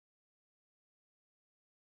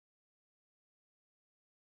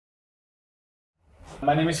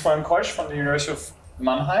My name is Florian Kosch from the University of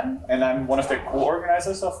Mannheim, and I'm one of the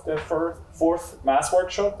co-organizers of the fourth mass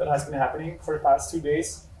workshop that has been happening for the past 2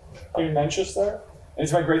 days here in Manchester. And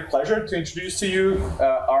it's my great pleasure to introduce to you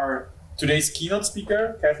our today's keynote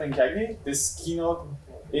speaker, Kathleen Cagney. This keynote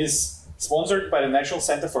is sponsored by the National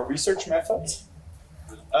Center for Research Methods.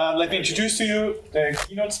 Let me introduce to you the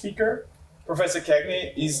keynote speaker. Professor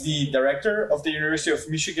Cagney is the director of the University of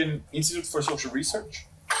Michigan Institute for Social Research.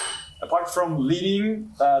 Apart from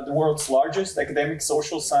leading the world's largest academic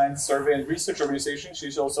social science survey and research organization,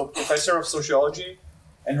 she's also professor of sociology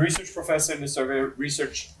and research professor in the Survey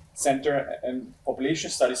Research Center and Population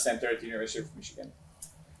Studies Center at the University of Michigan.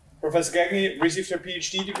 Professor Cagney received her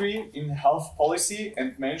PhD degree in health policy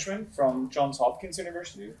and management from Johns Hopkins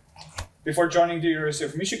University. Before joining the University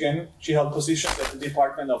of Michigan, she held positions at the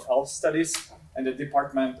Department of Health Studies and the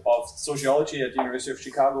Department of Sociology at the University of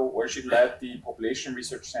Chicago, where she led the Population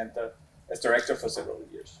Research Center as director for several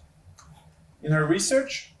years. In her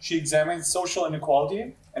research, she examined social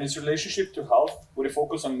inequality and its relationship to health with a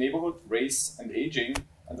focus on neighborhood, race, and aging,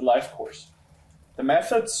 and the life course. The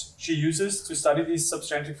methods she uses to study these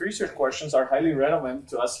substantive research questions are highly relevant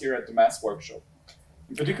to us here at the Mass Workshop.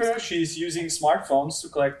 In particular, she is using smartphones to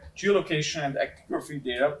collect geolocation and actigraphy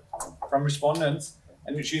data from respondents,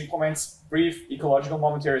 and she implements brief ecological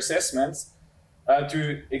momentary assessments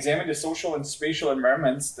to examine the social and spatial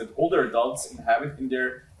environments that older adults inhabit in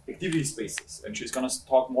their activity spaces. And she's going to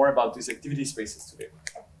talk more about these activity spaces today.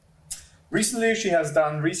 Recently, she has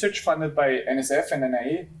done research funded by NSF and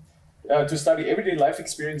NIA to study everyday life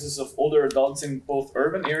experiences of older adults in both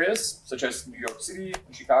urban areas, such as New York City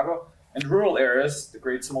and Chicago, and rural areas, the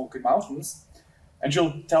Great Smoky Mountains. And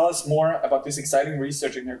she'll tell us more about this exciting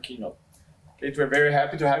research in her keynote. Kate, we're very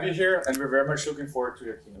happy to have you here, and we're very much looking forward to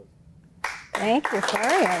your keynote. Thank you,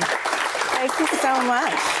 Florian. Thank you so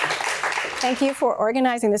much. Thank you for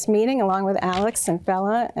organizing this meeting along with Alex and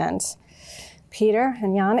Bella and Peter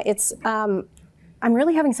and Jan. I'm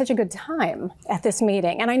really having such a good time at this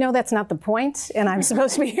meeting. And I know that's not the point, and I'm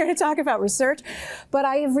supposed to be here to talk about research, but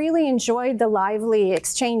I have really enjoyed the lively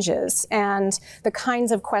exchanges and the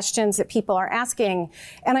kinds of questions that people are asking.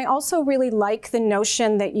 And I also really like the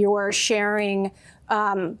notion that you're sharing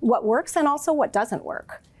what works and also what doesn't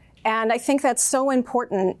work. And I think that's so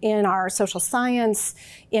important in our social science,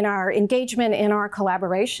 in our engagement, in our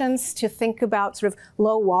collaborations, to think about sort of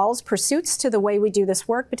low walls pursuits to the way we do this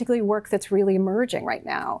work, particularly work that's really emerging right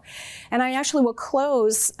now. And I actually will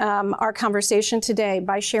close our conversation today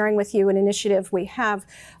by sharing with you an initiative we have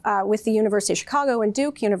with the University of Chicago and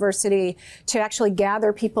Duke University to actually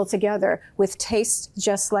gather people together with tastes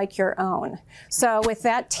just like your own. So with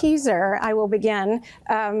that teaser, I will begin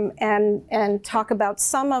and talk about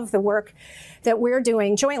some of the work that we're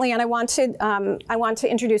doing jointly. And I want to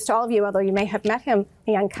introduce to all of you, although you may have met him,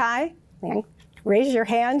 Liang Kai. Liang, raise your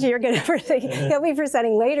hand. You're going to he'll be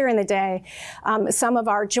presenting later in the day some of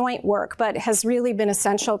our joint work, but has really been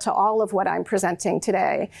essential to all of what I'm presenting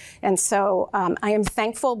today. And so I am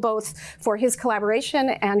thankful both for his collaboration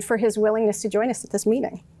and for his willingness to join us at this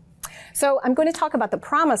meeting. So I'm going to talk about the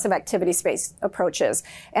promise of activity-based approaches,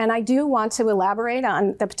 and I do want to elaborate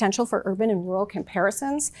on the potential for urban and rural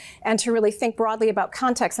comparisons and to really think broadly about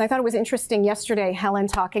context. And I thought it was interesting yesterday, Helen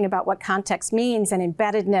talking about what context means and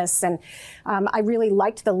embeddedness, and I really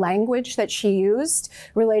liked the language that she used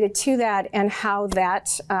related to that and how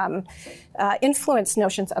that influenced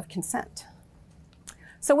notions of consent.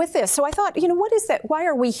 So with this, so I thought, what is that? Why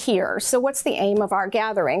are we here? So what's the aim of our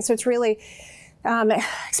gathering? So it's really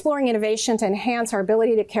exploring innovation to enhance our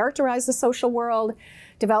ability to characterize the social world,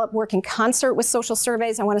 develop work in concert with social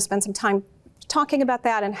surveys. I want to spend some time talking about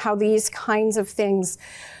that and how these kinds of things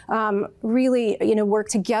really work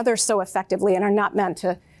together so effectively and are not meant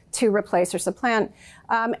to replace or supplant.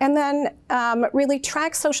 And then really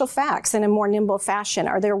track social facts in a more nimble fashion.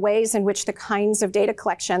 Are there ways in which the kinds of data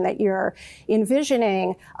collection that you're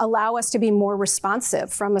envisioning allow us to be more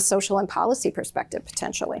responsive from a social and policy perspective,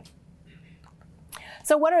 potentially?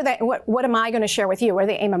 So what am I going to share with you? What are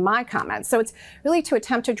the aim of my comments? So it's really to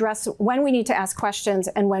attempt to address when we need to ask questions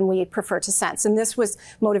and when we prefer to sense. And this was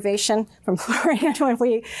motivation from Florian when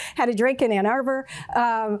we had a drink in Ann Arbor.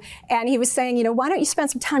 And he was saying, why don't you spend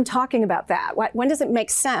some time talking about that? When does it make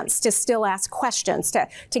sense to still ask questions,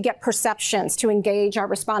 to get perceptions, to engage our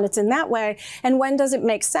respondents in that way? And when does it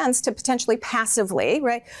make sense to potentially passively,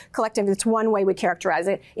 right, collecting, it's one way we characterize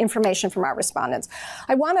it, information from our respondents.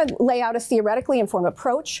 I want to lay out a theoretically informed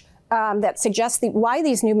approach that suggests why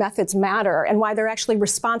these new methods matter and why they're actually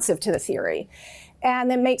responsive to the theory.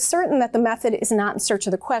 and then make certain that the method is not in search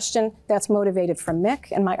of the question. That's motivated from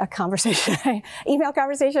Mick and email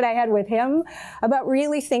conversation I had with him about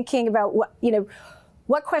really thinking about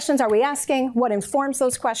what questions are we asking, what informs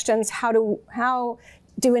those questions, how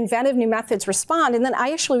do inventive new methods respond? And then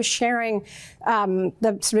I actually was sharing some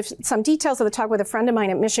details of the talk with a friend of mine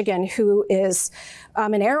at Michigan who is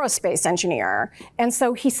an aerospace engineer. And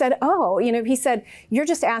so he said, you're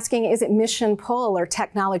just asking, is it mission pull or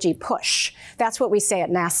technology push? That's what we say at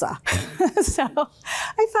NASA. So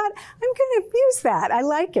I thought, I'm going to use that. I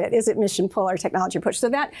like it. Is it mission pull or technology push?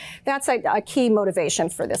 So that's a key motivation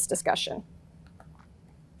for this discussion.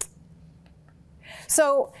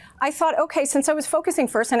 So I thought, okay, since I was focusing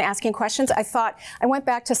first on asking questions, I went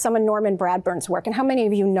back to some of Norman Bradburn's work. And how many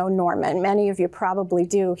of you know Norman? Many of you probably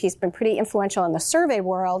do. He's been pretty influential in the survey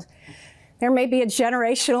world. There may be a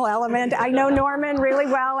generational element. I know Norman really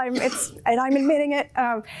well, and I'm admitting it.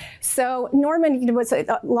 So Norman was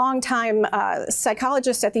a longtime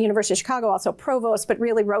psychologist at the University of Chicago, also provost, but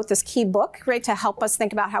really wrote this key book, right, to help us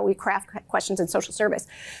think about how we craft questions in social service.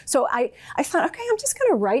 So I thought, okay, I'm just going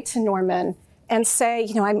to write to Norman and say,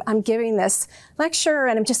 I'm giving this lecture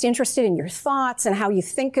and I'm just interested in your thoughts and how you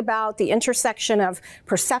think about the intersection of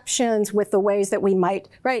perceptions with the ways that we might,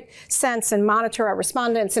 sense and monitor our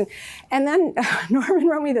respondents. And then Norman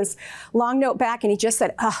wrote me this long note back and he just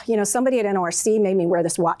said, somebody at NORC made me wear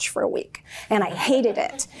this watch for a week and I hated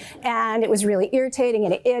it. And it was really irritating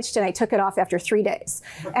and it itched and I took it off after 3 days.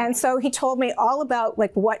 And so he told me all about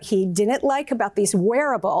what he didn't like about these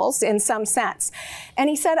wearables in some sense. And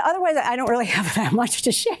he said, otherwise, I don't really have that much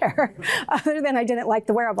to share other than I didn't like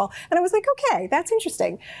the wearable. And I was like, okay, that's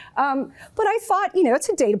interesting. But I thought, it's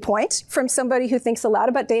a data point from somebody who thinks a lot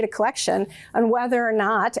about data collection on whether or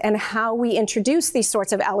not and how we introduce these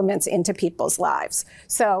sorts of elements into people's lives.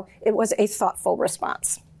 So it was a thoughtful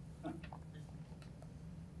response.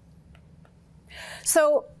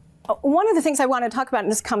 So one of the things I want to talk about,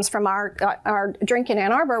 and this comes from our drink in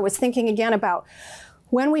Ann Arbor, was thinking again about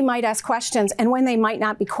when we might ask questions and when they might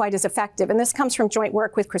not be quite as effective. And this comes from joint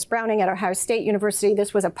work with Chris Browning at Ohio State University.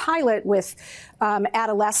 This was a pilot with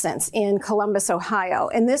adolescents in Columbus, Ohio.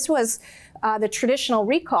 And this was the traditional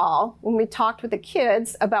recall when we talked with the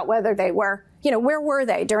kids about whether they were, where were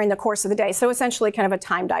they during the course of the day? So essentially kind of a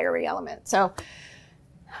time diary element.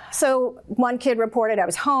 So one kid reported, I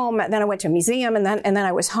was home, then I went to a museum, and then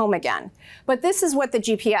I was home again. But this is what the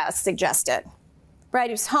GPS suggested. Right,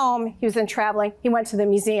 he was home, he was then traveling, he went to the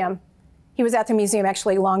museum. He was at the museum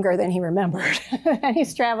actually longer than he remembered. And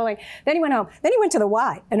he's traveling, then he went home, then he went to the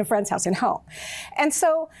Y in a friend's house and home. And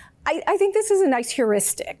so I think this is a nice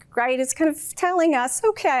heuristic, right? It's kind of telling us,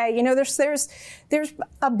 okay, there's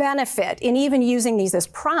a benefit in even using these as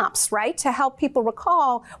prompts, right, to help people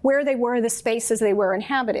recall where they were, the spaces they were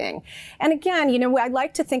inhabiting. And again, I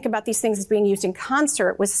like to think about these things as being used in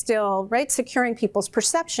concert with still, right, securing people's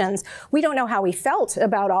perceptions. We don't know how he felt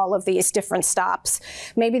about all of these different stops.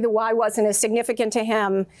 Maybe the why wasn't as significant to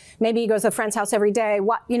him. Maybe he goes to a friend's house every day,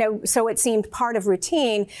 so it seemed part of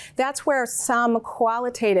routine. That's where some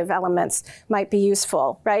qualitative elements might be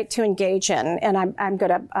useful, right, to engage in. And I'm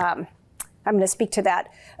going to speak to that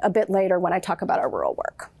a bit later when I talk about our rural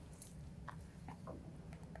work.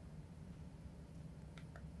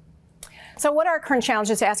 So what are our current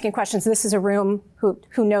challenges to asking questions? This is a room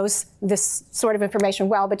who knows this sort of information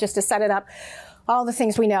well, but just to set it up, all the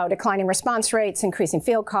things we know: declining response rates, increasing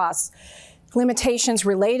field costs, limitations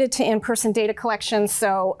related to in-person data collection.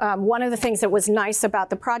 So one of the things that was nice about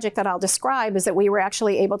the project that I'll describe is that we were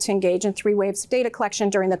actually able to engage in 3 waves of data collection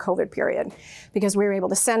during the COVID period, because we were able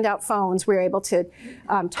to send out phones, we were able to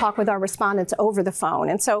talk with our respondents over the phone.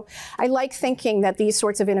 And so I like thinking that these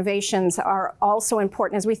sorts of innovations are also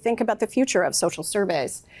important as we think about the future of social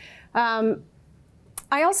surveys.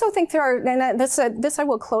 I also think there are, and this I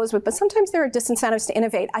will close with, but sometimes there are disincentives to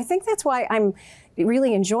innovate. I think that's why I'm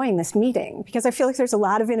really enjoying this meeting, because I feel like there's a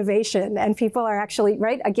lot of innovation and people are actually,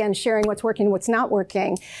 right, again, sharing what's working, what's not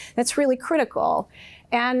working. That's really critical.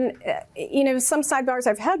 And, some sidebars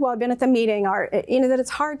I've had while I've been at the meeting are, that it's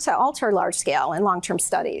hard to alter large scale and long-term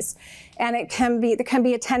studies. And there can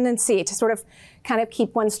be a tendency to sort of kind of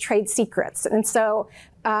keep one's trade secrets. And so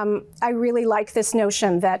I really like this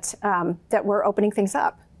notion that we're opening things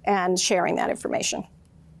up and sharing that information.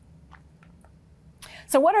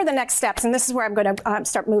 So what are the next steps? And this is where I'm going to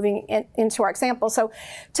start moving into our example. So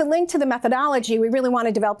to link to the methodology, we really want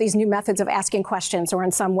to develop these new methods of asking questions, or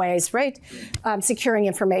in some ways, right, securing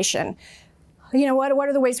information. what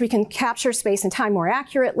are the ways we can capture space and time more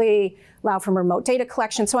accurately, allow for remote data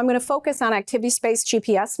collection? So I'm going to focus on activity-based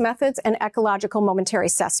GPS methods and ecological momentary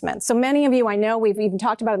assessment. So many of you, I know we've even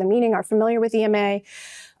talked about in the meeting, are familiar with EMA.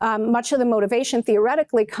 Much of the motivation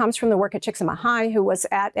theoretically comes from the work at Csikszentmihalyi, who was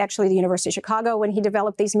at actually the University of Chicago when he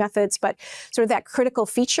developed these methods, but sort of that critical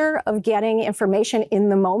feature of getting information in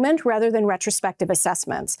the moment rather than retrospective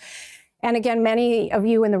assessments. And again, many of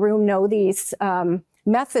you in the room know these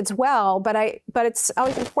methods well, but it's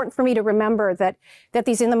always important for me to remember that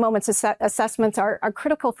these in-the-moment assessments are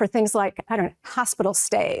critical for things like, I don't know, hospital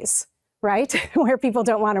stays, right? Where people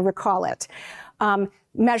don't want to recall it.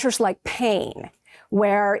 Measures like pain,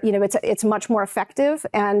 where it's much more effective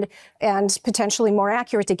and potentially more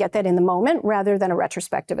accurate to get that in the moment rather than a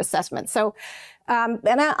retrospective assessment. So, and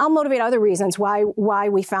I'll motivate other reasons why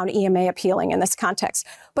we found EMA appealing in this context.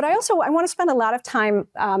 But I want to spend a lot of time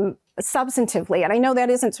substantively, and I know that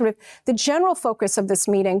isn't sort of the general focus of this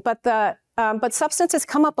meeting, but substance has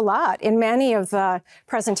come up a lot in many of the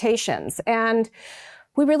presentations, and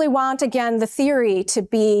we really want, again, the theory to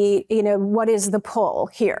be, what is the pull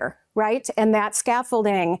here, right? And that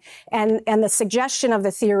scaffolding and the suggestion of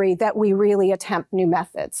the theory that we really attempt new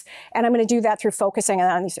methods. And I'm going to do that through focusing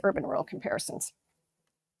on these urban-rural comparisons.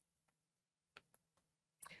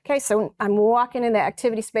 Okay, so I'm walking in the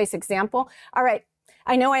activity space example. All right,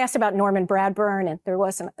 I know I asked about Norman Bradburn, and there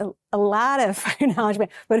wasn't a lot of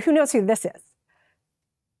acknowledgement, but who knows who this is?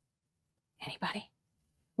 Anybody?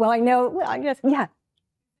 Well, I know, well, I guess, yeah.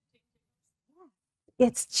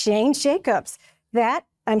 It's Jane Jacobs. That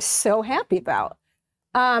I'm so happy about.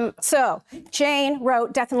 So Jane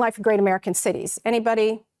wrote Death and Life of Great American Cities.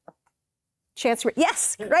 Anybody? Chance?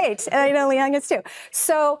 Yes, great. I know Leon gets too.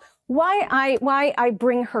 So why I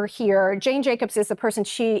bring her here, Jane Jacobs is the person,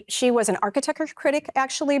 she was an architecture critic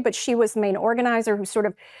actually, but she was the main organizer who sort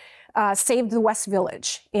of saved the West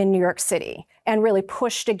Village in New York City and really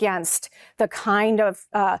pushed against the kind of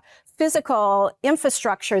physical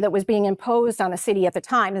infrastructure that was being imposed on the city at the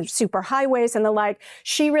time, the superhighways and the like.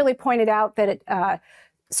 She really pointed out that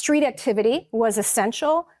street activity was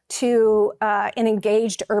essential to an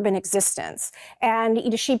engaged urban existence.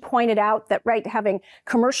 And she pointed out that, right, having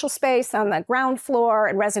commercial space on the ground floor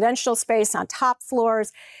and residential space on top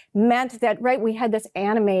floors meant that, right, we had this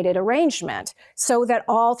animated arrangement so that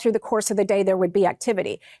all through the course of the day there would be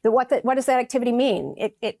activity. What does that activity mean?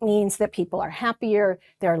 It means that people are happier,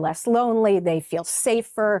 they're less lonely, they feel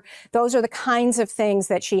safer. Those are the kinds of things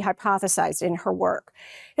that she hypothesized in her work.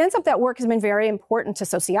 It ends up that work has been very important to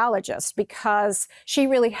sociologists because she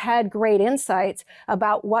really had great insights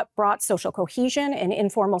about what brought social cohesion and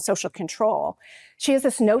informal social control. She has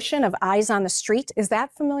this notion of eyes on the street. Is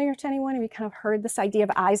that familiar to anyone? Have you kind of heard this idea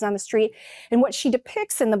of eyes on the street? And what she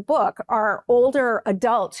depicts in the book are older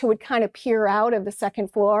adults who would kind of peer out of the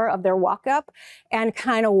second floor of their walk-up and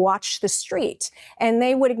kind of watch the street. And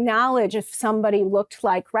they would acknowledge if somebody looked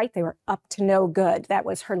like, right, they were up to no good. That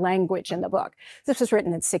was her language in the book. This was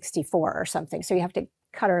written in '64 or something, so you have to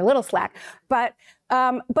cut her a little slack. But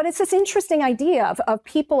it's this interesting idea of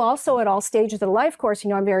people also at all stages of life. Of course,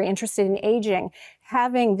 I'm very interested in aging,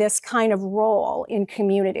 having this kind of role in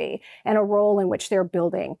community and a role in which they're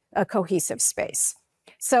building a cohesive space.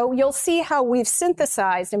 So you'll see how we've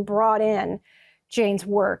synthesized and brought in Jane's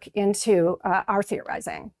work into our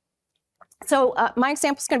theorizing. So my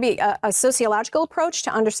example is going to be a sociological approach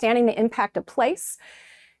to understanding the impact of place.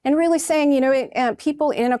 And really saying, people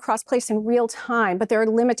in across place in real time, but there are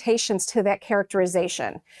limitations to that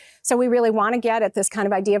characterization. So we really want to get at this kind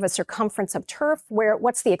of idea of a circumference of turf,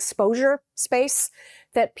 what's the exposure space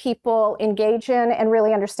that people engage in and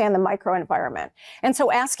really understand the microenvironment. And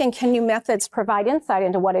so asking, can new methods provide insight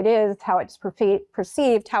into what it is, how it's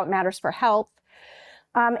perceived, how it matters for health?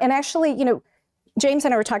 And actually, James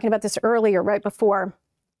and I were talking about this earlier, right before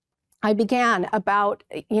I began, about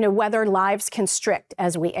whether lives constrict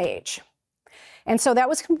as we age. And so that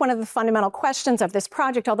was one of the fundamental questions of this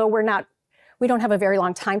project, although we don't have a very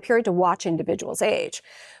long time period to watch individuals age.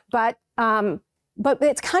 But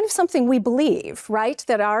it's kind of something we believe, right,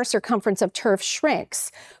 that our circumference of turf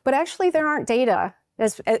shrinks. But actually there aren't data,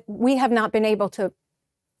 we have not been able to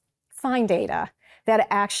find data that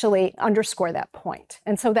actually underscore that point.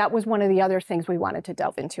 And so that was one of the other things we wanted to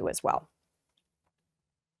delve into as well.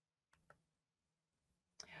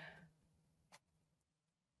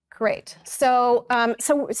 Great. So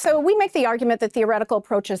we make the argument that theoretical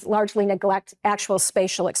approaches largely neglect actual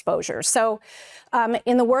spatial exposure. So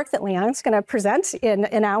in the work that Leon's going to present in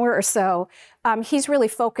an hour or so, he's really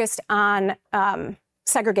focused on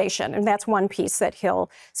segregation, and that's one piece that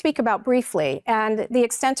he'll speak about briefly, and the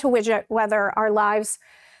extent to which whether our lives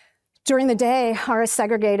during the day are as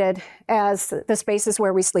segregated as the spaces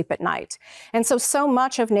where we sleep at night. And so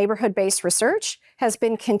much of neighborhood-based research has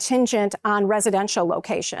been contingent on residential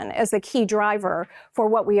location as the key driver for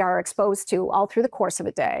what we are exposed to all through the course of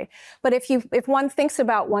a day. But if one thinks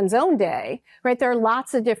about one's own day, right, there are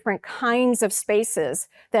lots of different kinds of spaces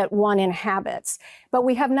that one inhabits. But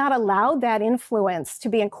we have not allowed that influence to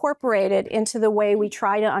be incorporated into the way we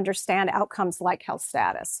try to understand outcomes like health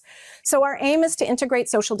status. So our aim is to integrate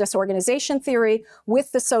social disorganization theory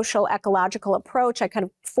with the social ecological approach. I kind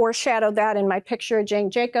of foreshadowed that in my picture of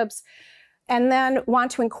Jane Jacobs, and then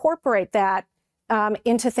want to incorporate that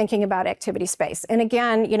into thinking about activity space. And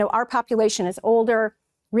again, you know, our population is older,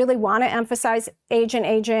 really want to emphasize age and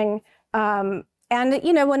aging. And,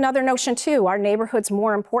 you know, another notion too, our neighborhood's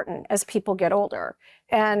more important as people get older.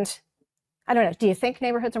 And I don't know, do you think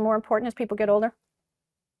neighborhoods are more important as people get older?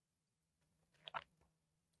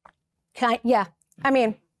 Yeah, I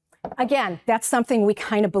mean, again, that's something we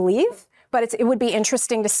kind of believe, but it would be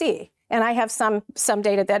interesting to see. And I have some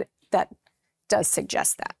data that does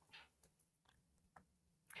suggest that.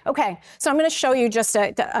 Okay, so I'm going to show you just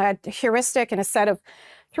a heuristic and a set of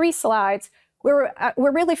 3 slides. We're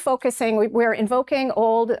really focusing, we're invoking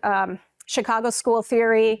old Chicago school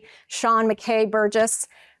theory, Sean McKay Burgess,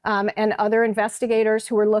 and other investigators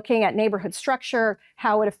who were looking at neighborhood structure,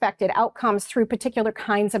 how it affected outcomes through particular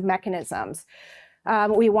kinds of mechanisms.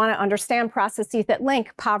 We want to understand processes that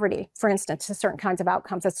link poverty, for instance, to certain kinds of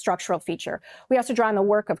outcomes, a structural feature. We also draw on the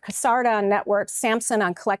work of Casarda on networks, Sampson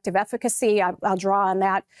on collective efficacy. I'll draw on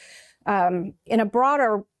that in a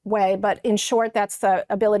broader way, but in short, that's the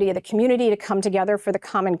ability of the community to come together for the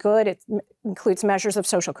common good. It includes measures of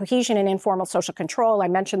social cohesion and informal social control. I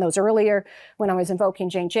mentioned those earlier when I was invoking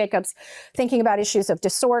Jane Jacobs. Thinking about issues of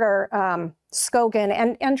disorder,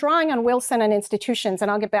 Scogin, and drawing on Wilson and institutions, and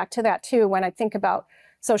I'll get back to that too when I think about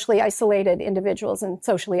socially isolated individuals and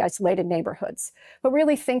socially isolated neighborhoods. But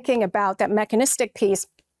really thinking about that mechanistic piece,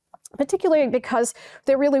 particularly because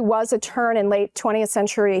there really was a turn in late 20th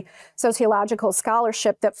century sociological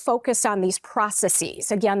scholarship that focused on these processes,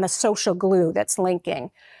 again, the social glue that's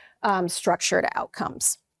linking structured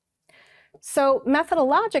outcomes. So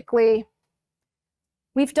methodologically,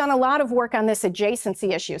 we've done a lot of work on this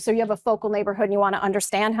adjacency issue. So you have a focal neighborhood and you want to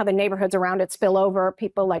understand how the neighborhoods around it spill over.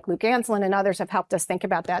 People like Luke Anslin and others have helped us think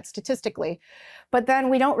about that statistically. But then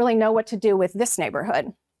we don't really know what to do with this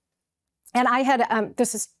neighborhood. And I had,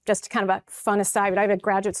 this is just kind of a fun aside, but I had a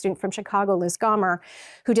graduate student from Chicago, Liz Gomer,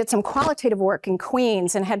 who did some qualitative work in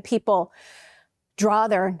Queens and had people draw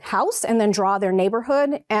their house and then draw their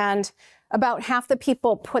neighborhood. And about half the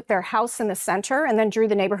people put their house in the center and then drew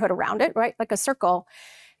the neighborhood around it, right, like a circle.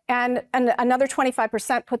 And another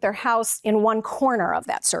 25% put their house in one corner of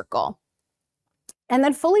that circle. And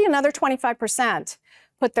then fully another 25%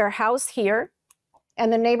 put their house here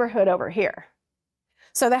and the neighborhood over here.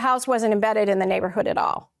 So the house wasn't embedded in the neighborhood at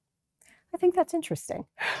all. I think that's interesting,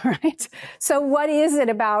 right? So what is it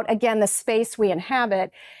about, again, the space we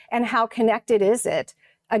inhabit and how connected is it,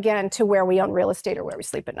 again, to where we own real estate or where we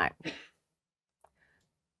sleep at night?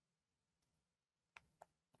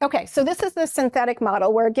 Okay, so this is the synthetic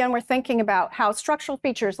model where, again, we're thinking about how structural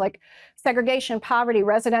features like segregation, poverty,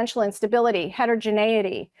 residential instability,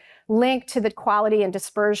 heterogeneity link to the quality and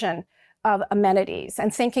dispersion of amenities,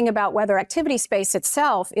 and thinking about whether activity space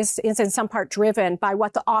itself is in some part driven by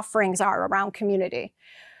what the offerings are around community.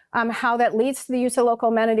 How that leads to the use of local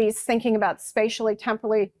amenities, thinking about spatially,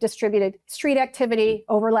 temporally distributed street activity,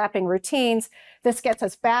 overlapping routines. This gets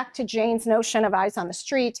us back to Jane's notion of eyes on the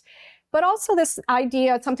street, but also this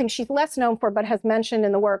idea, something she's less known for, but has mentioned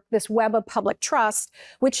in the work, this web of public trust,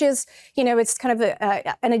 which is, you know, it's kind of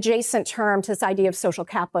an adjacent term to this idea of social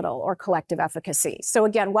capital or collective efficacy. So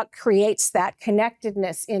again, what creates that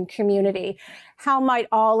connectedness in community? How might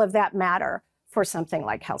all of that matter for something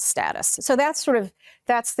like health status? So that's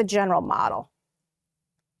that's the general model.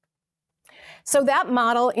 So that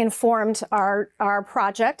model informed our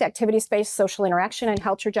project, Activity-Based Social Interaction and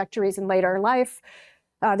Health Trajectories in Later Life.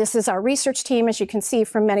 This is our research team, as you can see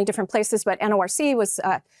from many different places, but NORC was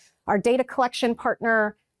our data collection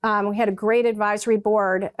partner. We had a great advisory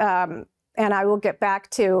board, and I will get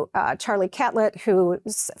back to Charlie Catlett,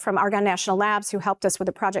 who's from Argonne National Labs, who helped us with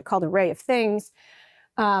a project called Array of Things.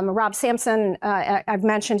 Rob Sampson, I've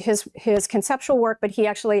mentioned his conceptual work, but he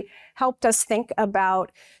actually helped us think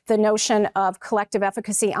about the notion of collective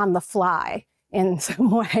efficacy on the fly in some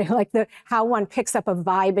way, like how one picks up a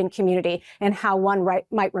vibe in community and how one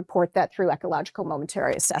might report that through ecological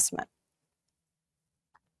momentary assessment.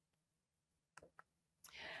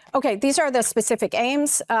 Okay, these are the specific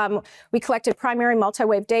aims. We collected primary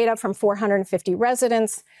multi-wave data from 450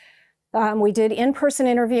 residents. We did in-person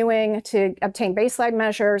interviewing to obtain baseline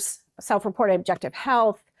measures, self-reported objective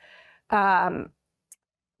health.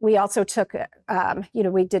 We also took,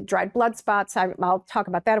 we did dried blood spots. I'll talk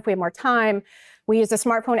about that if we have more time. We used a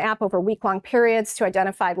smartphone app over week-long periods to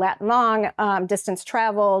identify lat and long, distance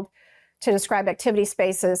traveled, to describe activity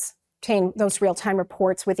spaces, obtain those real-time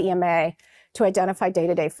reports with EMA to identify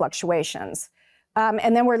day-to-day fluctuations.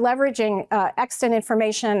 And then we're leveraging extant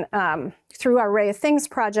information through our Array of Things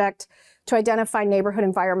project to identify neighborhood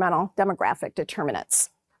environmental demographic determinants.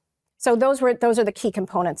 So those are the key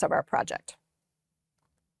components of our project.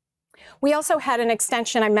 We also had an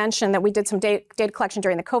extension. I mentioned that we did some data collection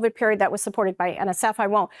during the COVID period that was supported by NSF. I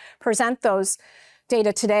won't present those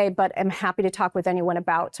data today, but I'm happy to talk with anyone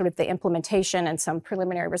about sort of the implementation and some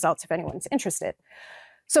preliminary results if anyone's interested.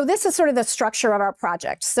 So this is sort of the structure of our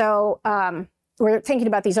project. So we're thinking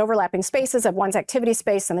about these overlapping spaces of one's activity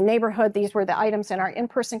space and the neighborhood. These were the items in our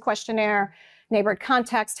in-person questionnaire: neighborhood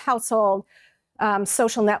context, household,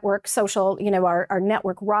 social network, our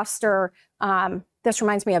network roster. This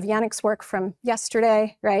reminds me of Yannick's work from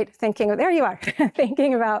yesterday, right? There you are,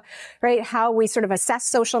 thinking about, right, how we sort of assess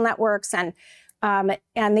social networks and the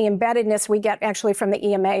embeddedness we get actually from the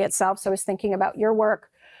EMA itself. So I was thinking about your work.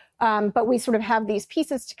 But we sort of have these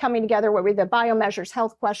pieces coming together where we the biomeasures,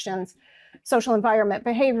 health questions, social environment,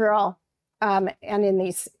 behavioral, and in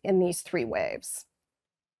these three waves.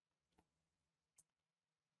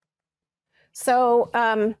 So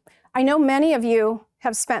I know many of you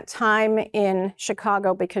have spent time in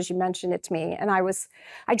Chicago because you mentioned it to me. And I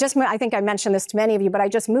think I mentioned this to many of you, but I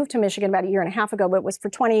just moved to Michigan about 1.5 years ago, but it was for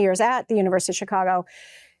 20 years at the University of Chicago.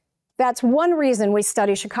 That's one reason we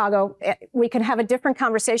study Chicago. We can have a different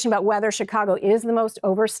conversation about whether Chicago is the most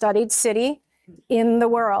overstudied city in the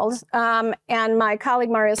world. And my colleague,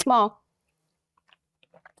 Mario Small,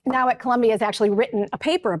 now at Columbia, has actually written a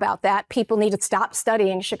paper about that. People need to stop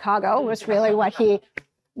studying Chicago, was really what he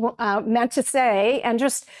meant to say. And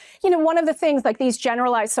just, one of the things like these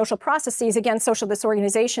generalized social processes, again, social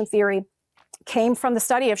disorganization theory came from the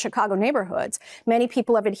study of Chicago neighborhoods. Many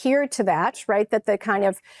people have adhered to that, right? That the kind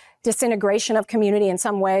of disintegration of community in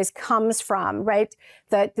some ways comes from, right?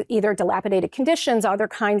 That either dilapidated conditions, other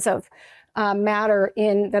kinds of matter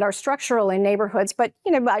that are structural in neighborhoods. But,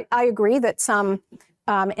 I agree that some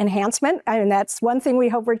enhancement, and that's one thing we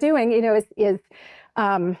hope we're doing,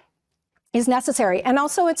 is necessary. And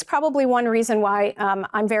also it's probably one reason why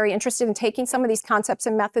I'm very interested in taking some of these concepts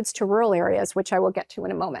and methods to rural areas, which I will get to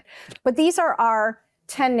in a moment. But these are our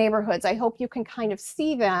 10 neighborhoods. I hope you can kind of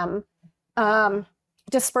see them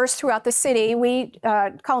dispersed throughout the city. We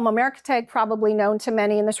call them Americatag, probably known to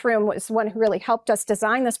many in this room, was the one who really helped us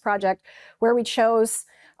design this project, where we chose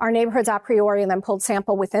our neighborhoods a priori and then pulled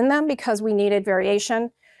sample within them because we needed variation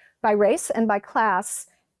by race and by class.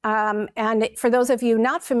 And for those of you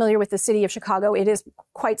not familiar with the city of Chicago, it is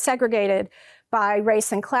quite segregated by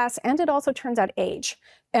race and class, and it also turns out age.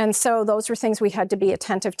 And so those were things we had to be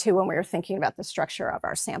attentive to when we were thinking about the structure of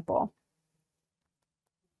our sample.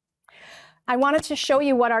 I wanted to show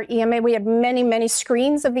you what our EMA, we had many, many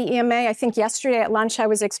screens of the EMA. I think yesterday at lunch I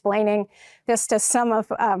was explaining this to some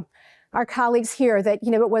of our colleagues here that,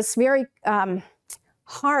 it was very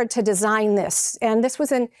hard to design this. And this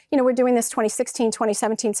was we're doing this 2016,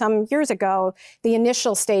 2017, some years ago, the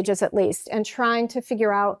initial stages at least, and trying to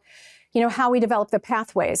figure out, how we develop the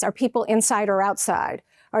pathways. Are people inside or outside?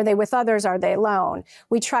 Are they with others? Are they alone?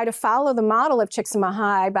 We try to follow the model of Chicxulub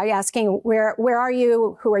High by asking, where are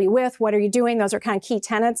you? Who are you with? What are you doing? Those are kind of key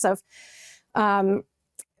tenets of, the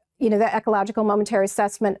ecological momentary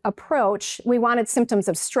assessment approach. We wanted symptoms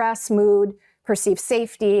of stress, mood, perceived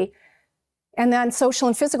safety, and then social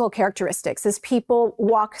and physical characteristics as people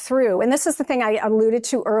walk through. And this is the thing I alluded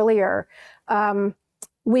to earlier.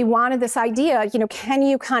 We wanted this idea, can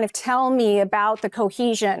you kind of tell me about the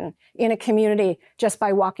cohesion in a community just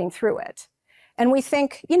by walking through it? And we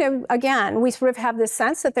think, again, we sort of have this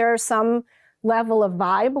sense that there is some level of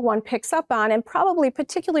vibe one picks up on, and probably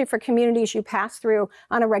particularly for communities you pass through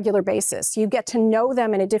on a regular basis. You get to know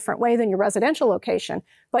them in a different way than your residential location,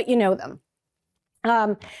 but you know them.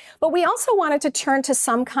 But we also wanted to turn to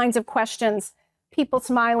some kinds of questions, people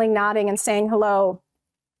smiling, nodding, and saying hello.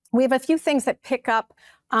 We have a few things that pick up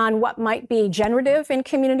on what might be generative in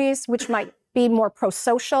communities, which might be more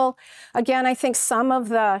pro-social. Again, I think some of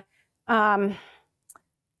the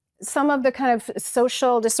some of the kind of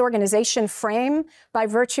social disorganization frame, by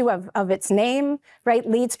virtue of its name, right,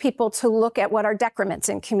 leads people to look at what are decrements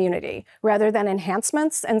in community rather than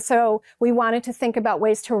enhancements. And so we wanted to think about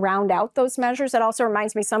ways to round out those measures. It also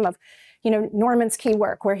reminds me some of, Norman's key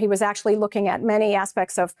work, where he was actually looking at many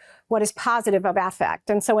aspects of what is positive of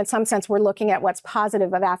affect. And so in some sense, we're looking at what's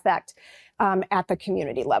positive of affect at the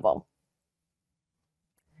community level.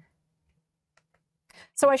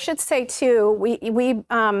 So I should say, too, we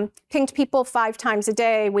pinged people 5 times a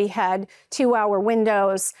day. We had 2-hour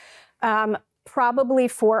windows. Probably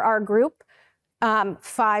for our group,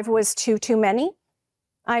 5 was too many.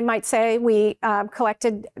 I might say we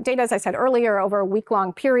collected data, as I said earlier, over a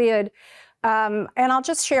week-long period. And I'll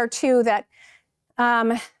just share, too, that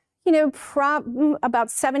about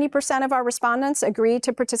 70% of our respondents agreed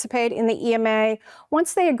to participate in the EMA.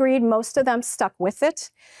 Once they agreed, most of them stuck with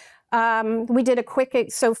it. We did a quick,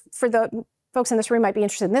 so for the folks in this room might be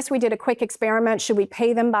interested in this, we did a quick experiment. Should we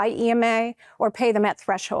pay them by EMA or pay them at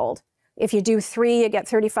threshold? If you do 3, you get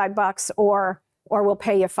 $35, or we'll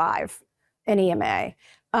pay you 5 in EMA.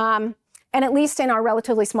 And at least in our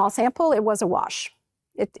relatively small sample, it was a wash.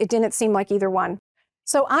 It didn't seem like either one.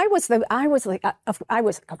 So I was like,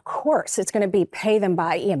 of course, it's going to be pay them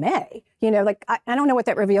by EMA. I don't know what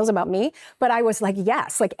that reveals about me, but I was like,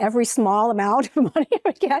 yes, like every small amount of money I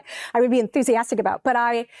would get, I would be enthusiastic about. But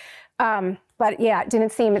yeah,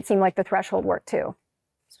 it seemed like the threshold worked too.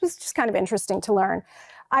 It was just kind of interesting to learn.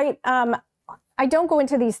 I don't go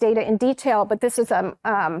into these data in detail, but this is a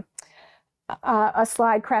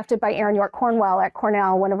slide crafted by Erin York-Cornwell at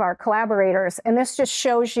Cornell, one of our collaborators, and this just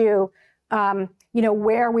shows you.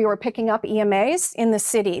 Where we were picking up EMAs in the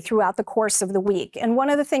city throughout the course of the week. And one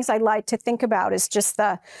of the things I'd like to think about is just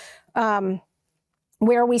the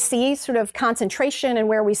where we see sort of concentration and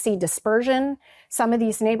where we see dispersion. Some of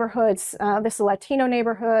these neighborhoods, this is a Latino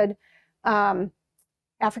neighborhood,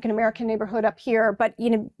 African-American neighborhood up here, but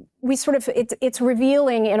we sort of, it's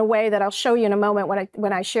revealing in a way that I'll show you in a moment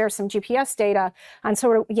when I share some GPS data on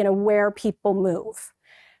sort of, where people move.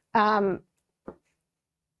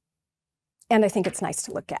 And I think it's nice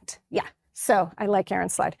to look at. Yeah, so I like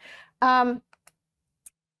Erin's slide.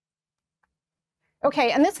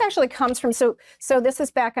 Okay, and this actually comes from, so this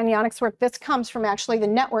is back on Yannick's work. This comes from actually the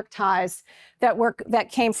network ties that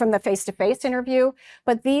came from the face-to-face interview,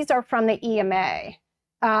 but these are from the EMA.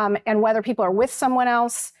 And whether people are with someone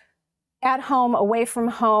else, at home, away from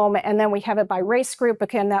home, and then we have it by race group.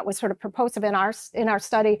 Again, that was sort of propulsive in our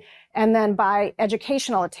study, and then by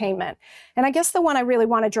educational attainment. And I guess the one I really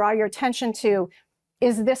want to draw your attention to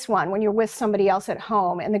is this one, when you're with somebody else at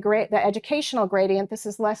home. And the educational gradient, this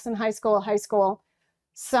is less than high school,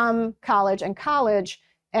 some college,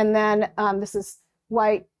 and then this is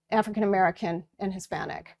white, African American, and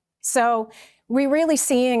Hispanic. So we're really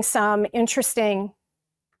seeing some interesting.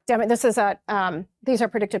 This is these are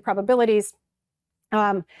predicted probabilities.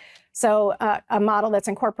 So a model that's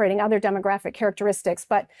incorporating other demographic characteristics.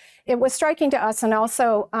 But it was striking to us, and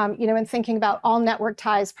also, in thinking about all network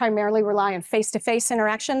ties primarily rely on face-to-face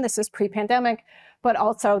interaction. This is pre-pandemic, but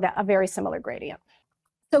also a very similar gradient.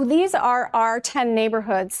 So these are our 10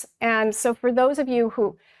 neighborhoods. And so for those of you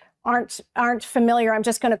who aren't familiar, I'm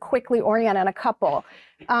just going to quickly orient on a couple.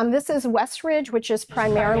 This is Westridge, which is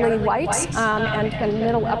primarily white and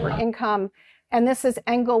middle upper income. And this is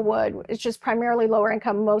Englewood, which is primarily lower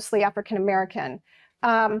income, mostly African American.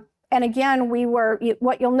 And again,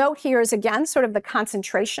 what you'll note here is, again, sort of the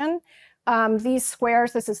concentration. These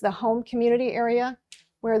squares, this is the home community area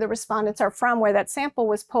where the respondents are from, where that sample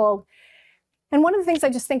was pulled. And one of the things I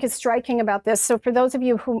just think is striking about this, so for those of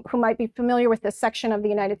you who might be familiar with this section of the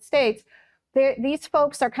United States, these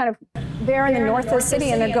folks are kind of, they're in the north of the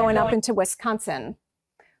city and they're going up into Wisconsin.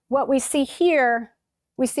 What we see here,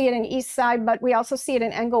 we see it in East Side, but we also see it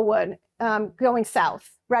in Englewood, going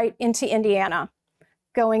south, right, into Indiana,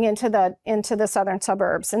 going into the southern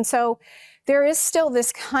suburbs. And so there is still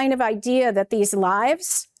this kind of idea that these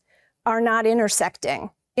lives are not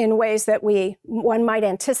intersecting in ways that one might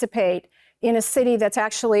anticipate in a city that's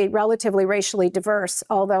actually relatively racially diverse,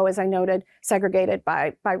 although, as I noted, segregated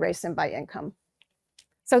by race and by income.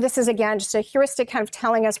 So this is, again, just a heuristic kind of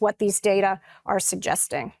telling us what these data are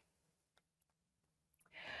suggesting.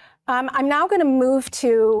 I'm now going to move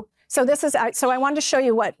to, so I wanted to show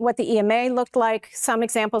you what the EMA looked like, some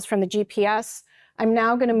examples from the GPS. I'm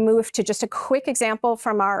now going to move to just a quick example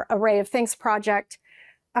from our Array of Things project.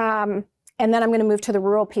 And then I'm going to move to the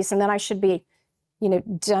rural piece, and then I should be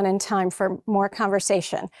done in time for more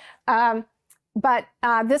conversation. But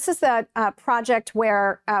this is the project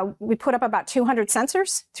where we put up about 200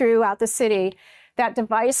 sensors throughout the city. That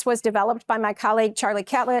device was developed by my colleague, Charlie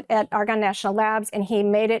Catlett at Argonne National Labs, and he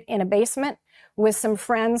made it in a basement with some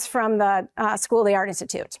friends from the School of the Art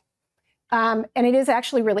Institute. And it is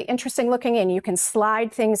actually really interesting looking, and you can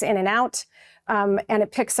slide things in and out, and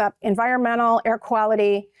it picks up environmental, air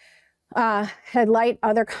quality, headlight,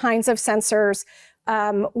 other kinds of sensors.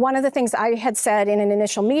 One of the things I had said in an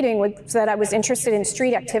initial meeting was that I was interested in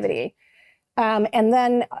street activity. And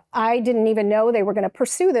then I didn't even know they were going to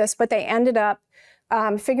pursue this, but they ended up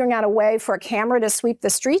figuring out a way for a camera to sweep the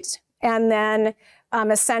street and then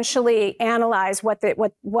essentially analyze what it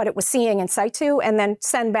was seeing in situ and then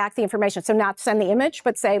send back the information. So not send the image,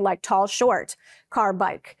 but say like tall, short, car,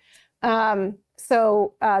 bike.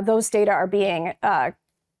 So those data are being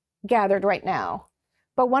gathered right now.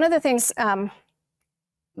 But one of the things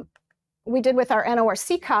we did with our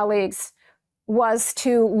NORC colleagues was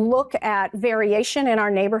to look at variation in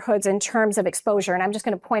our neighborhoods in terms of exposure. And I'm just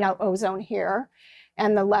going to point out ozone here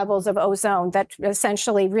and the levels of ozone that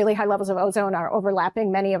essentially really high levels of ozone are overlapping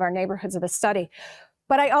many of our neighborhoods of the study.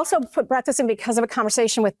 But I also brought this in because of a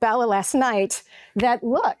conversation with Bella last night that,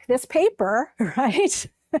 look, this paper, right?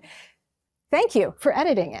 Thank you for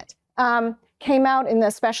editing it. Came out in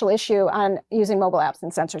the special issue on using mobile apps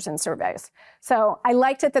and sensors in surveys. So I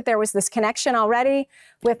liked it that there was this connection already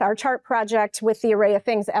with our chart project, with the Array of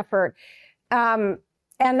Things effort. And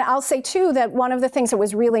I'll say too that one of the things that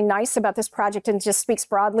was really nice about this project, and just speaks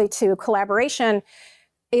broadly to collaboration,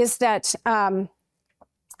 is that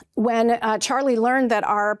when Charlie learned that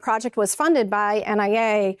our project was funded by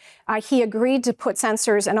NIA, he agreed to put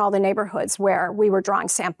sensors in all the neighborhoods where we were drawing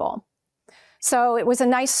sample. So it was a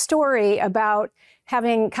nice story about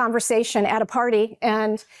having conversation at a party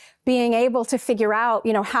and being able to figure out,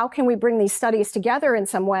 how can we bring these studies together in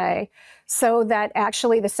some way so that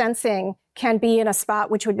actually the sensing can be in a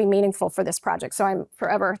spot which would be meaningful for this project. So I'm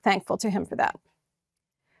forever thankful to him for that.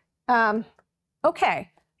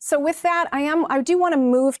 Okay, so with that, I do want to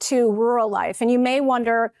move to rural life, and you may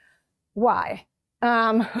wonder why.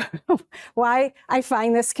 Why I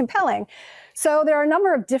find this compelling. So there are a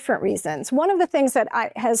number of different reasons. One of the things that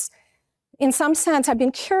in some sense, I've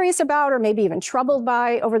been curious about, or maybe even troubled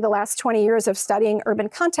by over the last 20 years of studying urban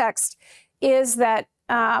context, is that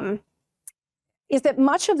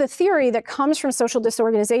much of the theory that comes from social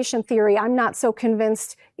disorganization theory, I'm not so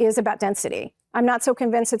convinced is about density. I'm not so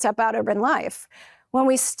convinced it's about urban life. When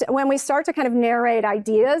we start to kind of narrate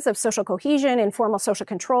ideas of social cohesion, informal social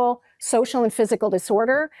control, social and physical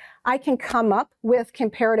disorder, I can come up with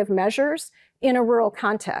comparative measures in a rural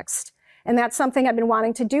context. And that's something I've been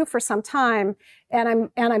wanting to do for some time, and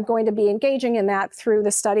I'm going to be engaging in that through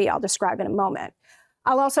the study I'll describe in a moment.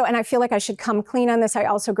 I'll also, and I feel like I should come clean on this, I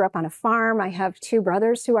also grew up on a farm. I have two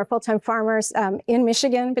brothers who are full-time farmers in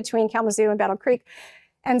Michigan between Kalamazoo and Battle Creek.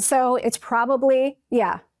 And so it's probably,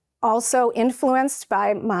 also influenced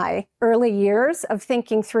by my early years of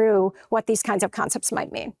thinking through what these kinds of concepts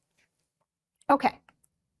might mean. Okay,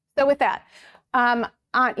 so with that,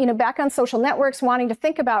 back on social networks, wanting to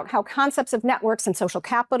think about how concepts of networks and social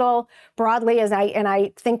capital broadly, and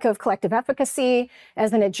I think of collective efficacy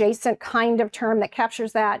as an adjacent kind of term that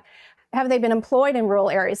captures that, have they been employed in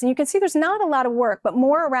rural areas? And you can see there's not a lot of work, but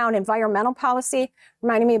more around environmental policy,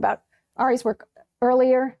 reminding me about Ari's work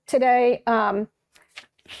earlier today.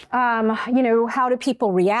 How do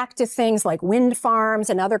people react to things like wind farms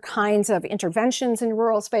and other kinds of interventions in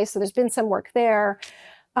rural space? So there's been some work there.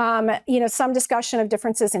 Some discussion of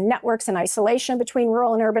differences in networks and isolation between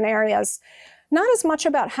rural and urban areas. Not as much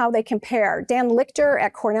about how they compare. Dan Lichter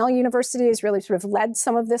at Cornell University has really sort of led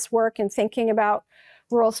some of this work in thinking about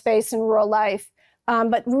rural space and rural life,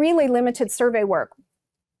 but really limited survey work.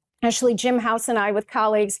 Actually, Jim House and I, with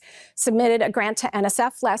colleagues, submitted a grant to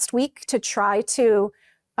NSF last week to try to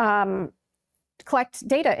collect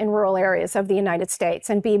data in rural areas of the United States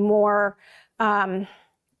and be more,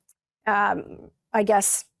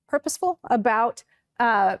 purposeful about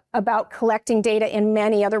collecting data in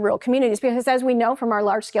many other rural communities. Because as we know from our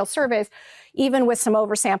large-scale surveys, even with some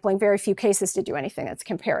oversampling, very few cases to do anything that's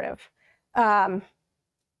comparative.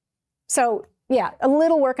 So yeah, a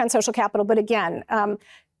little work on social capital, but again,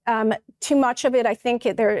 too much of it, I think,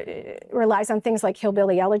 it relies on things like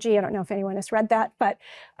Hillbilly Elegy. I don't know if anyone has read that, but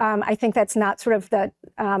I think that's not sort of the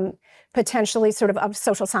potentially sort of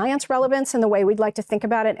social science relevance in the way we'd like to think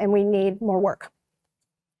about it, and we need more work.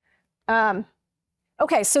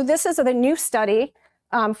 Okay, so this is the new study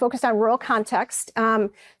focused on rural context,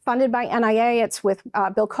 funded by NIA. It's with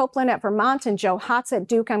Bill Copeland at Vermont and Joe Hotz at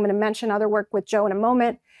Duke. I'm going to mention other work with Joe in a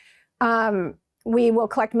moment. We will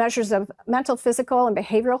collect measures of mental, physical, and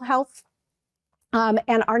behavioral health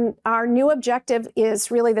And our new objective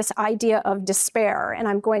is really this idea of despair. And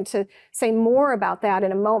I'm going to say more about that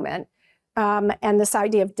in a moment. And this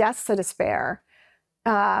idea of deaths to despair.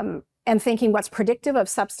 And thinking what's predictive of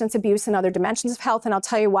substance abuse and other dimensions of health. And I'll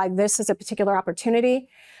tell you why this is a particular opportunity.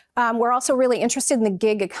 We're also really interested in the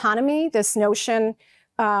gig economy. This notion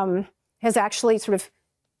has actually sort of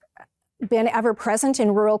been ever present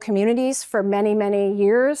in rural communities for many, many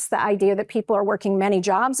years. The idea that people are working many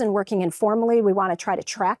jobs and working informally, we want to try to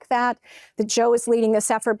track that. That Joe is leading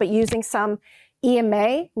this effort, but using some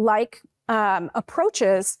EMA-like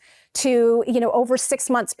approaches to, over 6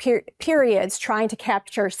 months periods, trying to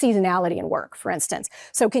capture seasonality in work, for instance.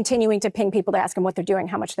 So continuing to ping people to ask them what they're doing,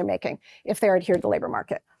 how much they're making, if they're adhered to the labor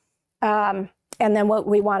market. And then what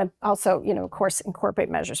we want to also, of course, incorporate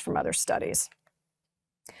measures from other studies.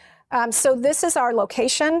 So this is our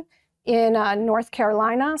location in North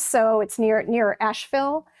Carolina. So it's near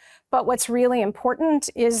Asheville. But what's really important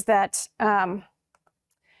is that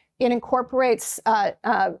it incorporates a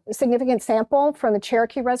significant sample from the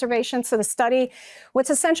Cherokee Reservation. So the study, what's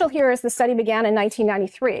essential here is the study began in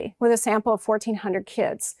 1993 with a sample of 1,400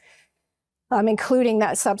 kids, including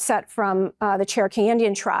that subset from the Cherokee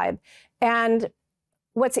Indian tribe. And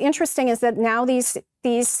what's interesting is that now these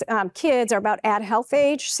kids are about at health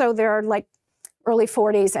age, so they're like early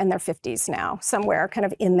 40s and their 50s now, somewhere kind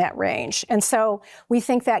of in that range. And so we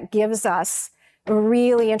think that gives us a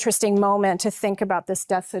really interesting moment to think about this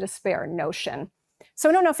deaths to despair notion. So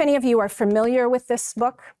I don't know if any of you are familiar with this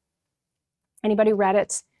book. Anybody read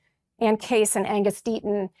it? Ann Case and Angus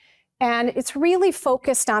Deaton. And it's really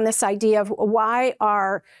focused on this idea of why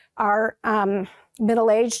are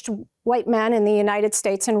middle-aged white men in the United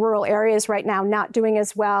States in rural areas right now not doing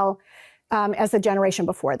as well as the generation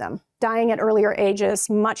before them, dying at earlier ages,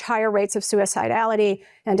 much higher rates of suicidality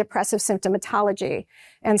and depressive symptomatology.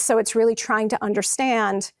 And so it's really trying to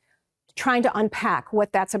understand, trying to unpack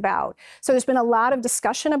what that's about. So there's been a lot of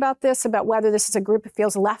discussion about this, about whether this is a group that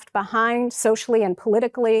feels left behind socially and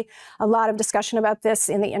politically, a lot of discussion about this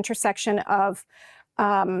in the intersection of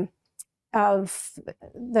the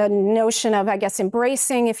notion of, I guess,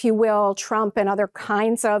 embracing, if you will, Trump and other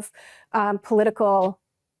kinds of political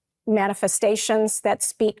manifestations that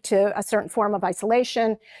speak to a certain form of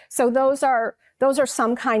isolation. So those are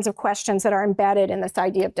some kinds of questions that are embedded in this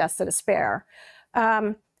idea of deaths to despair.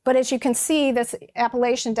 But as you can see, this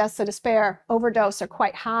Appalachian deaths to despair overdose are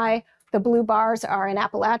quite high. The blue bars are in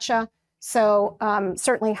Appalachia, so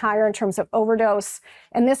certainly higher in terms of overdose.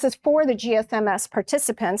 And this is for the GSMS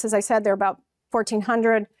participants. As I said, they're about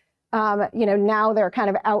 1,400. Now they're kind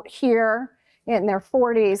of out here in their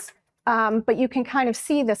 40s. But you can kind of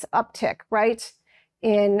see this uptick, right,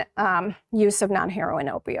 in use of non-heroin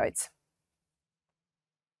opioids.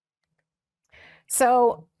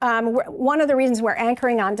 So one of the reasons we're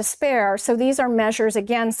anchoring on despair, so these are measures,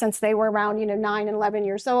 again, since they were around 9 and 11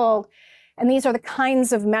 years old, and these are the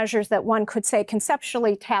kinds of measures that one could say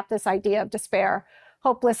conceptually tap this idea of despair: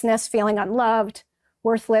 hopelessness, feeling unloved,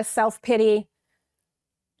 worthless, self-pity,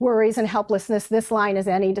 worries and helplessness. This line is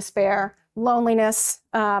any despair, loneliness,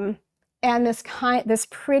 and this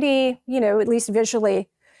pretty, at least visually,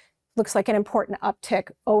 looks like an important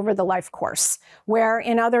uptick over the life course, where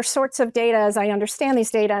in other sorts of data, as I understand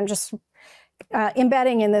these data, I'm just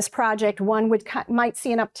embedding in this project, one might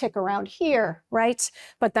see an uptick around here, right?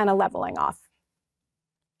 But then a leveling off.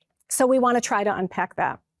 So we want to try to unpack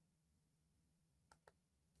that.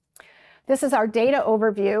 This is our data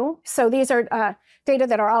overview. So these are data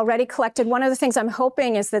that are already collected. One of the things I'm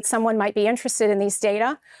hoping is that someone might be interested in these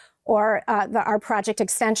data, or our project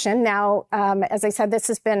extension. Now, as I said, this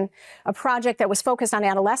has been a project that was focused on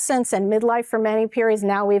adolescence and midlife for many periods.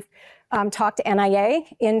 Now we've talked NIA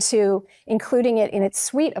into including it in its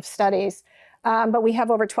suite of studies. But we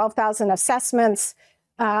have over 12,000 assessments.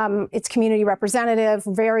 It's community representative,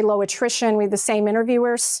 very low attrition. We have the same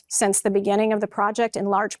interviewers since the beginning of the project in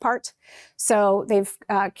large part. So they've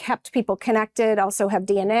kept people connected, also have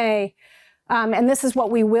DNA. And this is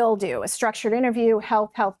what we will do: a structured interview,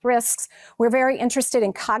 health risks. We're very interested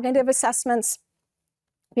in cognitive assessments,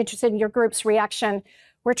 interested in your group's reaction.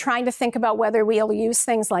 We're trying to think about whether we'll use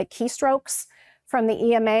things like keystrokes from the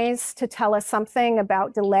EMAs to tell us something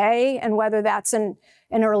about delay and whether that's an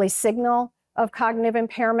early signal of cognitive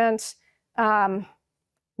impairment.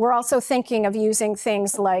 We're also thinking of using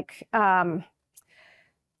things like, the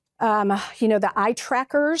eye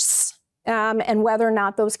trackers, and whether or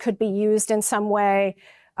not those could be used in some way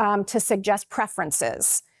to suggest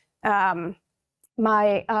preferences.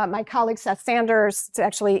 my colleague Seth Sanders is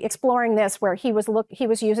actually exploring this, where he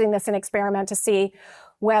was using this in an experiment to see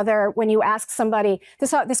whether when you ask somebody,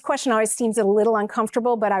 this question always seems a little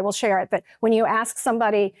uncomfortable, but I will share it. But when you ask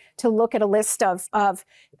somebody to look at a list of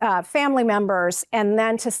family members and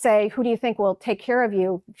then to say, who do you think will take care of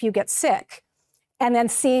you if you get sick? And then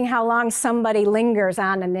seeing how long somebody lingers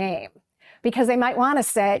on a name. Because they might want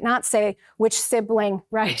to not say which sibling,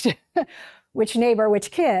 right? Which neighbor,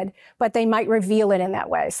 which kid, but they might reveal it in that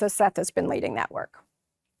way. So Seth has been leading that work.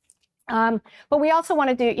 But we also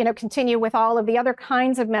want to continue with all of the other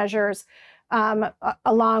kinds of measures,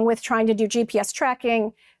 along with trying to do GPS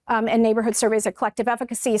tracking and neighborhood surveys of collective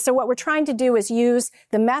efficacy. So what we're trying to do is use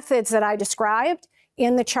the methods that I described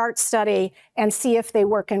in the chart study and see if they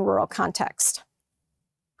work in rural context.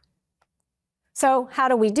 So how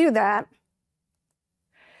do we do that?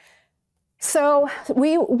 So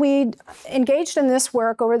we engaged in this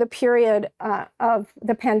work over the period of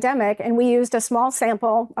the pandemic, and we used a small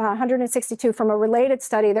sample, 162, from a related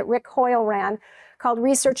study that Rick Hoyle ran called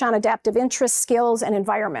Research on Adaptive Interests, Skills, and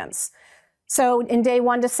Environments. So in day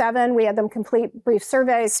 1 to 7, we had them complete brief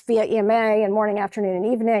surveys via EMA in morning, afternoon, and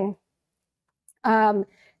evening. And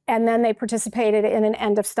then they participated in an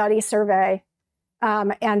end of study survey.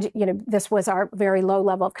 And this was our very low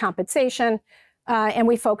level of compensation. And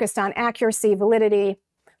we focused on accuracy, validity.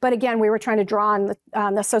 But again, we were trying to draw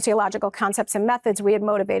on the sociological concepts and methods we had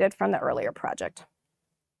motivated from the earlier project.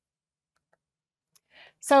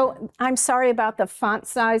 So I'm sorry about the font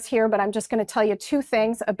size here, but I'm just going to tell you 2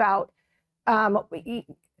 things about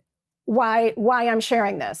why I'm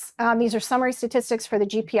sharing this. These are summary statistics for the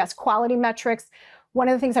GPS quality metrics. One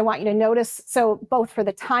of the things I want you to notice, so both for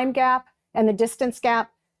the time gap and the distance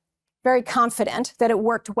gap, very confident that it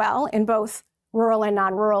worked well in both rural and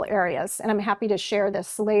non-rural areas. And I'm happy to share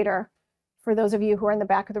this later for those of you who are in the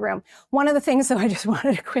back of the room. One of the things that I just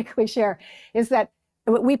wanted to quickly share is that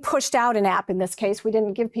we pushed out an app in this case. We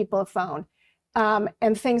didn't give people a phone.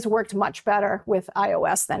 And things worked much better with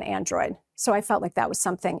iOS than Android. So I felt like that was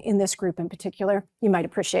something in this group in particular you might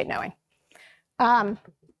appreciate knowing.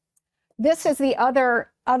 This is the other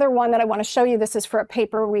one that I want to show you. This is for a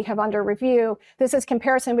paper we have under review. This is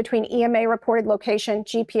comparison between EMA reported location,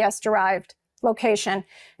 GPS derived location.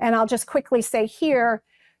 And I'll just quickly say here,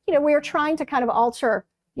 we are trying to kind of alter,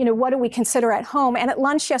 what do we consider at home? And at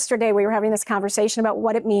lunch yesterday, we were having this conversation about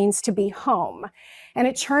what it means to be home. And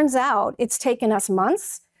it turns out it's taken us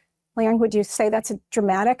months. Leon, would you say that's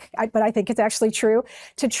dramatic? But I think it's actually true,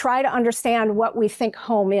 to try to understand what we think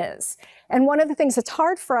home is. And one of the things that's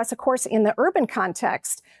hard for us, of course, in the urban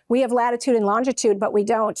context, we have latitude and longitude, but we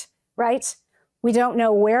don't, right? We don't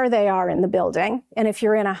know where they are in the building. And if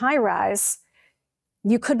you're in a high rise,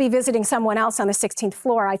 you could be visiting someone else on the 16th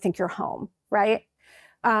floor. I think you're home, right?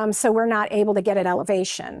 So we're not able to get at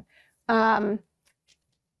elevation. But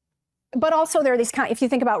also there are these if you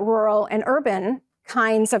think about rural and urban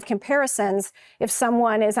kinds of comparisons, if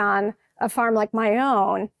someone is on a farm like my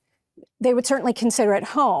own, they would certainly consider it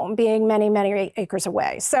home, being many, many acres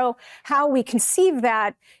away. So how we conceive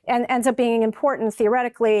that ends up being important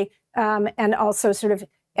theoretically, and also sort of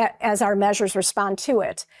as our measures respond to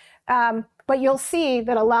it. But you'll see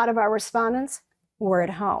that a lot of our respondents were at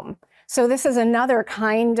home. So this is another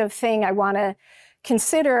kind of thing I want to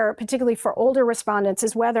consider, particularly for older respondents,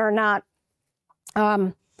 is whether or not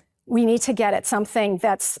we need to get at something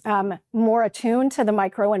that's more attuned to the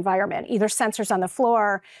microenvironment, either sensors on the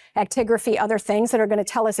floor, actigraphy, other things that are going to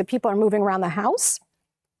tell us if people are moving around the house,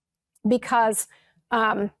 because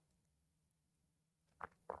we're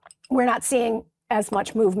not seeing as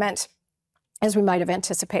much movement as we might have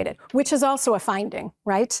anticipated, which is also a finding,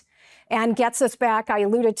 right? And gets us back, I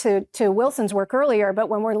alluded to Wilson's work earlier, but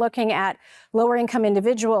when we're looking at lower income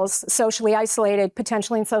individuals, socially isolated,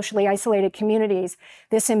 potentially in socially isolated communities,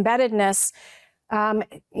 this embeddedness,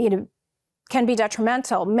 can be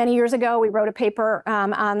detrimental. Many years ago, we wrote a paper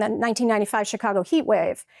on the 1995 Chicago heat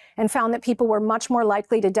wave and found that people were much more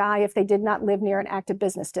likely to die if they did not live near an active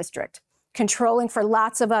business district, controlling for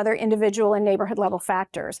lots of other individual and neighborhood level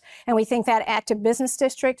factors. And we think that active business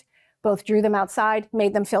district both drew them outside,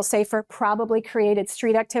 made them feel safer, probably created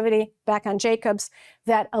street activity back on Jacobs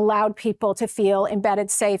that allowed people to feel embedded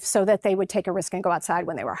safe so that they would take a risk and go outside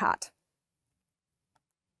when they were hot.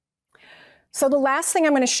 So the last thing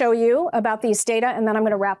I'm going to show you about these data, and then I'm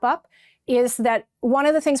going to wrap up, is that one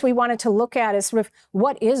of the things we wanted to look at is sort of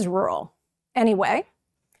what is rural anyway.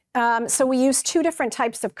 So we use 2 different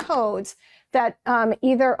types of codes that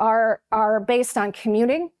either are based on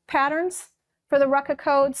commuting patterns for the RUCA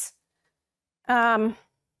codes,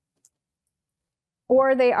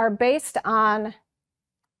 or they are based on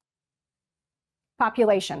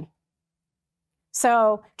population.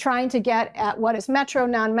 So trying to get at what is metro,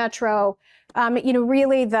 non-metro.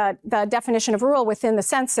 Really the definition of rural within the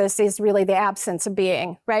census is really the absence of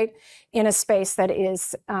being, right, in a space that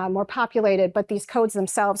is more populated, but these codes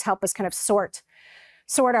themselves help us kind of sort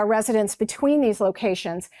our residents between these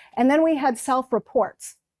locations. And then we had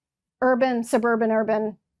self-reports, urban, suburban,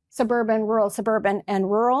 rural, suburban,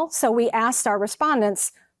 and rural. So we asked our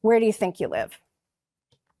respondents, where do you think you live?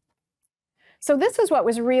 So this is what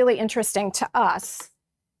was really interesting to us.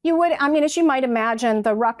 As you might imagine,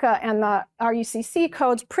 the RUCA and the RUCC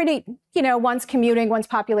codes pretty, one's commuting, one's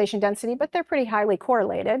population density, but they're pretty highly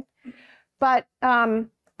correlated. But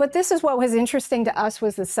this is what was interesting to us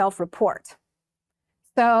was the self-report.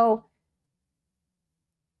 So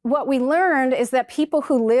what we learned is that people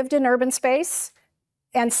who lived in urban space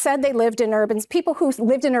and said they lived in people who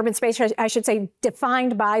lived in urban space, I should say,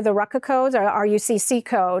 defined by the RUCA codes or RUCC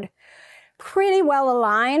code, pretty well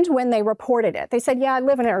aligned when they reported it. They said, yeah, I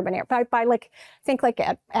live in an urban area, by like, I think like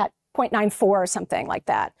at 0.94 or something like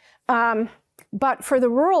that. But for the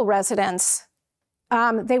rural residents,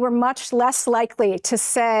 they were much less likely to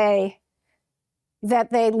say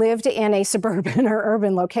that they lived in a suburban or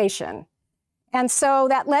urban location. And so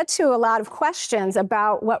that led to a lot of questions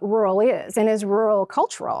about what rural is, and is rural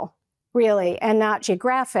cultural, really, and not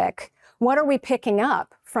geographic? What are we picking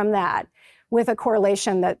up from that with a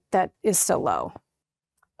correlation that is so low?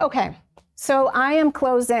 Okay, so I am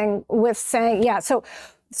closing with saying,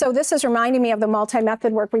 so this is reminding me of the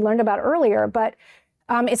multi-method work we learned about earlier, but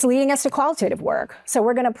it's leading us to qualitative work. So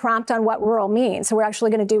we're going to prompt on what rural means. So we're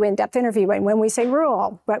actually going to do in-depth interviewing. When we say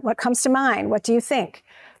rural, what comes to mind? What do you think?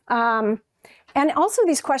 And also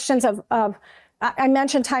these questions of I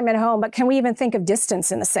mentioned time at home, but can we even think of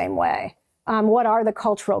distance in the same way? What are the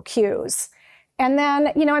cultural cues? And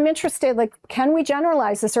then, I'm interested, like, can we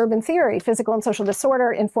generalize this urban theory, physical and social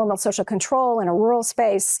disorder, informal social control in a rural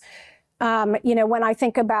space? When I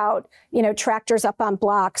think about, tractors up on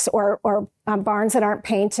blocks or barns that aren't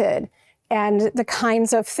painted, and the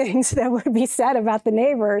kinds of things that would be said about the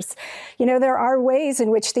neighbors, there are ways in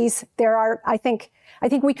which I think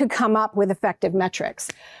we could come up with effective metrics.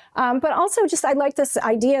 But also I like this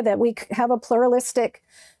idea that we have a pluralistic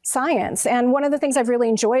science. And one of the things I've really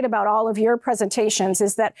enjoyed about all of your presentations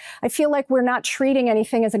is that I feel like we're not treating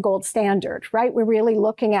anything as a gold standard, right? We're really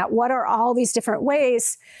looking at what are all these different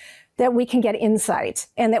ways that we can get insight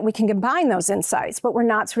and that we can combine those insights, but we're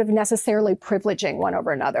not sort of necessarily privileging one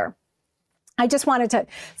over another. I just wanted to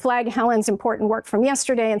flag Helen's important work from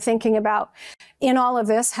yesterday and thinking about, in all of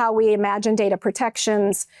this, how we imagine data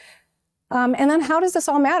protections. And then how does this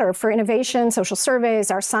all matter for innovation, social surveys,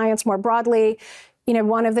 our science more broadly?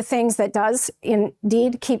 One of the things that does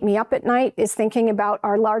indeed keep me up at night is thinking about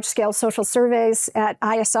our large-scale social surveys at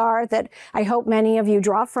ISR that I hope many of you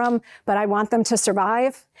draw from, but I want them to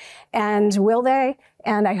survive. And will they?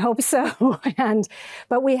 And I hope so.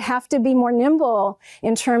 But we have to be more nimble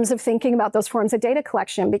in terms of thinking about those forms of data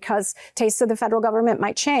collection, because tastes of the federal government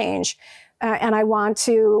might change. And I want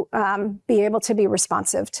to be able to be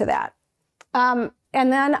responsive to that. And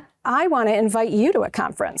then I want to invite you to a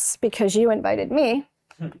conference because you invited me.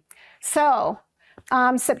 So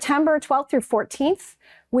September 12th through 14th,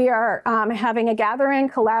 we are having a gathering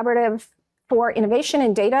collaborative for innovation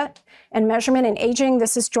in data and measurement in aging.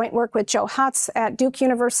 This is joint work with Joe Hotz at Duke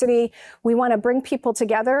University. We want to bring people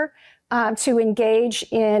together to engage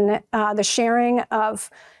in the sharing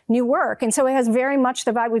of new work. And so it has very much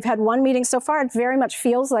the vibe. We've had one meeting so far. It very much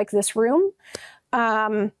feels like this room.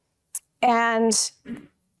 And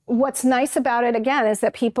what's nice about it, again, is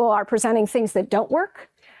that people are presenting things that don't work.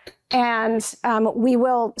 And we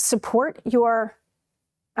will support your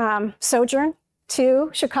sojourn to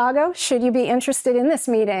Chicago, should you be interested in this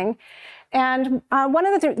meeting. And one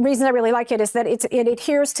of the reasons I really like it is that it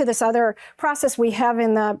adheres to this other process we have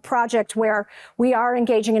in the project where we are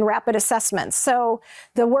engaging in rapid assessments. So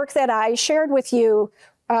the work that I shared with you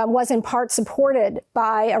was in part supported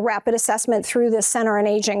by a rapid assessment through the Center on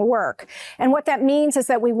Aging work. And what that means is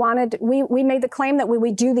that we made the claim that we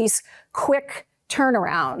would do these quick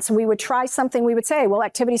turnarounds. We would try something, we would say, well,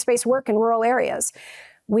 activity-based work in rural areas.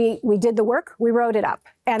 We did the work, we wrote it up,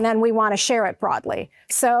 and then we want to share it broadly.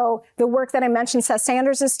 So the work that I mentioned Seth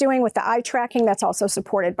Sanders is doing with the eye tracking, that's also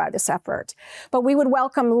supported by this effort. But we would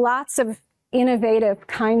welcome lots of innovative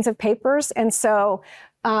kinds of papers. And so,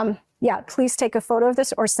 yeah, please take a photo of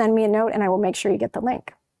this or send me a note and I will make sure you get the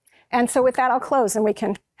link. And so with that, I'll close and we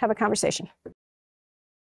can have a conversation.